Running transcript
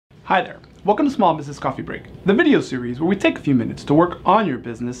Hi there, welcome to Small Business Coffee Break, the video series where we take a few minutes to work on your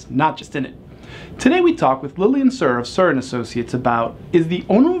business, not just in it. Today we talk with Lillian of Sir & Associates about, is the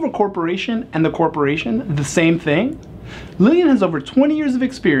owner of a corporation and the corporation the same thing? Lillian has over 20 years of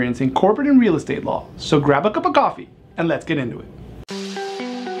experience in corporate and real estate law, so grab a cup of coffee and let's get into it.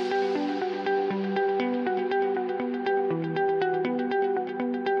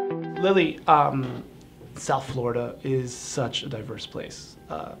 Lily, South Florida is such a diverse place,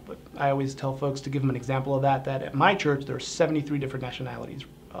 but I always tell folks to give them an example of that at my church there are 73 different nationalities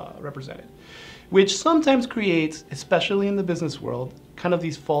represented, which sometimes creates, especially in the business world, kind of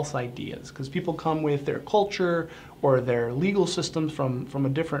these false ideas, because people come with their culture or their legal systems from a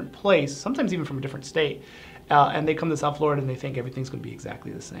different place, sometimes even from a different state, and they come to South Florida and they think everything's going to be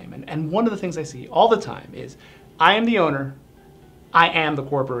exactly the same. And one of the things I see all the time is, I am the owner, I am the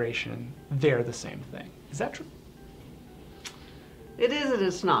corporation, they're the same thing. Is that true? It is and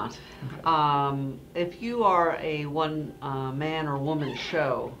it's not. Okay. If you are a one man or woman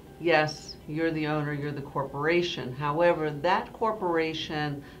show, yes, you're the owner, you're the corporation. However, that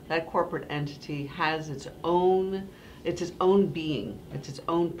corporation, that corporate entity has its own being. It's its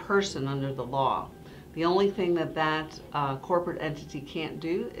own person under the law. The only thing that corporate entity can't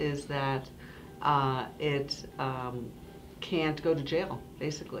do is that it can't go to jail,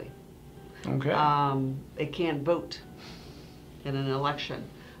 basically. Okay. It can't vote in an election.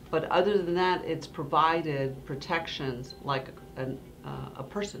 But other than that, it's provided protections like a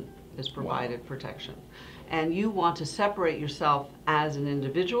person is provided protection. And you want to separate yourself as an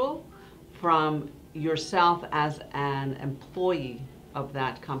individual from yourself as an employee of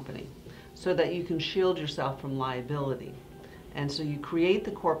that company so that you can shield yourself from liability. And so you create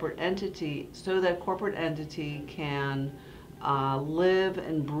the corporate entity so that corporate entity can live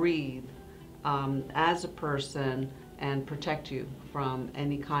and breathe as a person and protect you from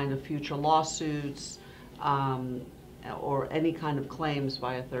any kind of future lawsuits or any kind of claims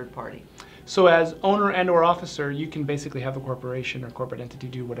by a third party. So as owner and or officer, you can basically have a corporation or corporate entity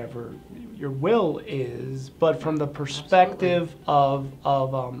do whatever your will is, but from the perspective of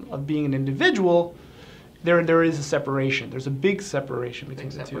being an individual, there is a separation. There's a big separation between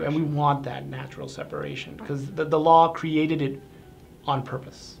the two, and we want that natural separation because the law created it on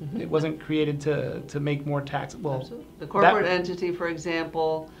purpose. Mm-hmm. It wasn't created to make more tax. Well, absolutely. The corporate entity, for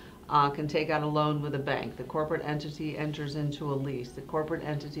example, can take out a loan with a bank. The corporate entity enters into a lease. The corporate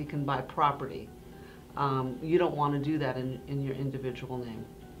entity can buy property. You don't want to do that in your individual name.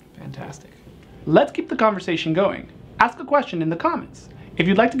 Fantastic. Let's keep the conversation going. Ask a question in the comments. If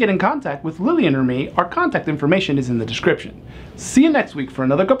you'd like to get in contact with Lillian or me, our contact information is in the description. See you next week for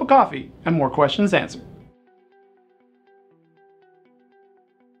another cup of coffee and more questions answered.